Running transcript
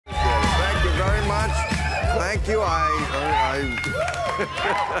Thank you. I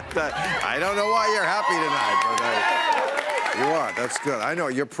don't know why you're happy tonight, but you are. That's good. I know.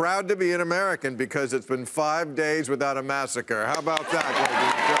 You're proud to be an American because it's been 5 days without a massacre. How about that, ladies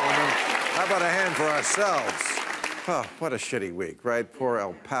and gentlemen? How about a hand for ourselves? Oh, what a shitty week, right? Poor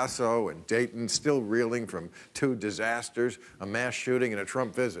El Paso and Dayton still reeling from 2 disasters, a mass shooting and a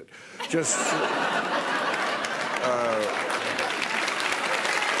Trump visit. Just...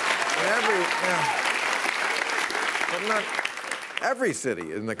 every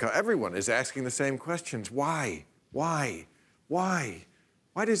city in the country, everyone is asking the same questions. Why? Why? Why?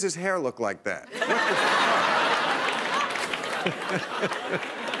 Why does his hair look like that?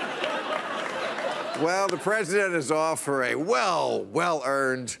 Well, the president is off for a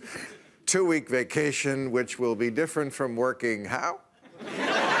well-earned 2-week vacation, which will be different from working how?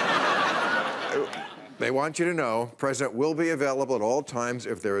 They want you to know, the president will be available at all times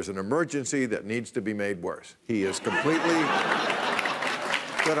if there is an emergency that needs to be made worse. He is completely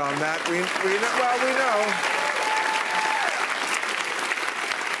good on that.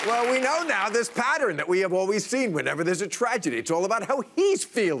 We know now this pattern that we have always seen whenever there's a tragedy. It's all about how he's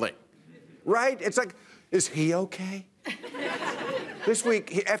feeling, right? It's like, is he okay? This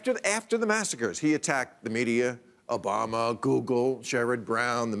week, after the massacres, he attacked the media, Obama, Google, Sherrod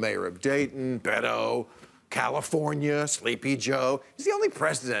Brown, the mayor of Dayton, Beto, California, Sleepy Joe. He's the only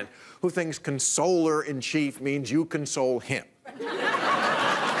president who thinks consoler-in-chief means you console him.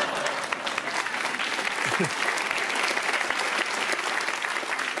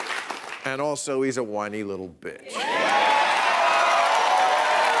 And also, he's a whiny little bitch.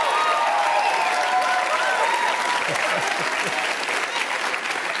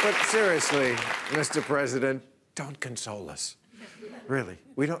 But seriously, Mr. President, don't console us. Really,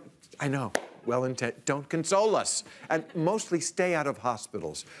 we don't, I know, well-intended, don't console us. And mostly stay out of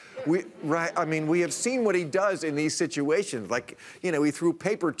hospitals. We have seen what he does in these situations. Like, you know, he threw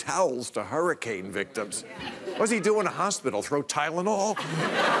paper towels to hurricane victims. What does he do in a hospital? Throw Tylenol?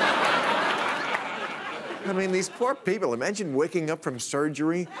 I mean, these poor people, imagine waking up from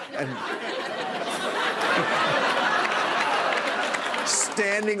surgery and...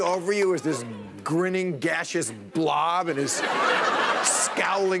 standing over you is this grinning, gaseous blob and his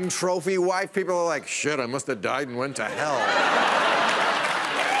scowling trophy wife. People are like, shit, I must have died and went to hell.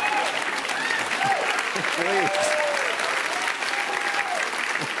 Please.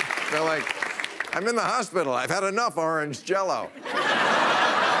 They're like, I'm in the hospital. I've had enough orange Jell-O.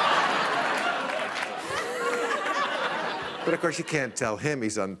 But, of course, you can't tell him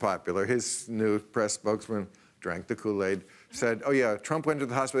he's unpopular. His new press spokesman drank the Kool-Aid, said, oh, yeah, Trump went to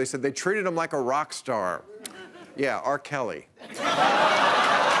the hospital. They said they treated him like a rock star. Yeah, R. Kelly.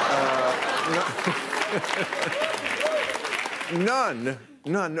 None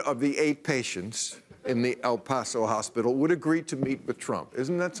of the 8 patients in the El Paso hospital would agree to meet with Trump.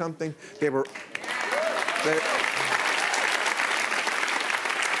 Isn't that something? They were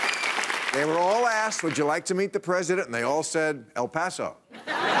all asked, would you like to meet the president? And they all said, El Paso.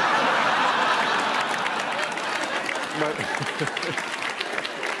 But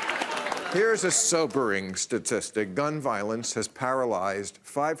here's a sobering statistic. Gun violence has paralyzed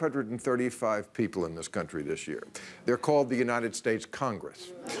 535 people in this country this year. They're called the United States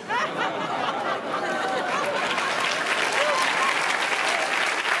Congress.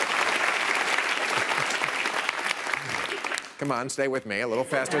 Come on, stay with me, a little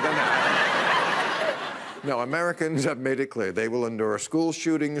faster than that. No, Americans have made it clear. They will endure school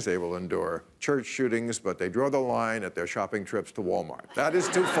shootings, they will endure church shootings, but they draw the line at their shopping trips to Walmart. That is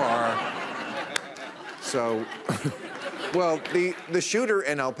too far. So, well, the shooter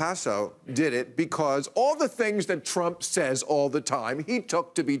in El Paso did it because all the things that Trump says all the time, he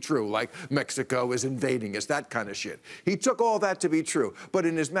took to be true, like Mexico is invading us, that kind of shit. He took all that to be true. But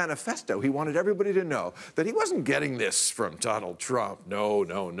in his manifesto, he wanted everybody to know that he wasn't getting this from Donald Trump. No,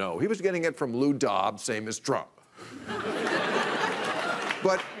 no, no. He was getting it from Lou Dobbs, same as Trump.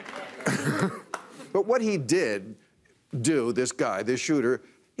 But what he did do, this guy, this shooter,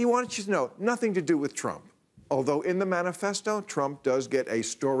 he wanted you to know, nothing to do with Trump. Although in the manifesto, Trump does get a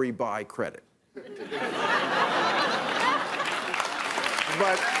story by credit. But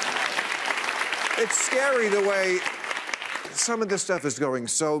it's scary the way some of this stuff is going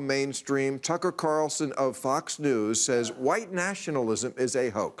so mainstream. Tucker Carlson of Fox News says white nationalism is a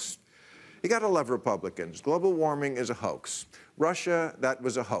hoax. You gotta love Republicans. Global warming is a hoax. Russia, that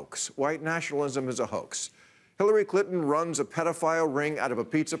was a hoax. White nationalism is a hoax. Hillary Clinton runs a pedophile ring out of a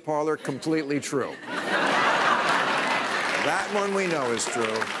pizza parlor, completely true. That one we know is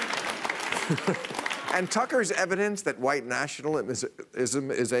true. And Tucker's evidence that white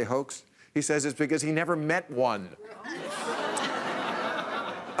nationalism is a hoax, He says it's because he never met one.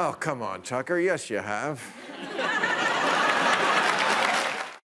 Oh, come on, Tucker. Yes, you have.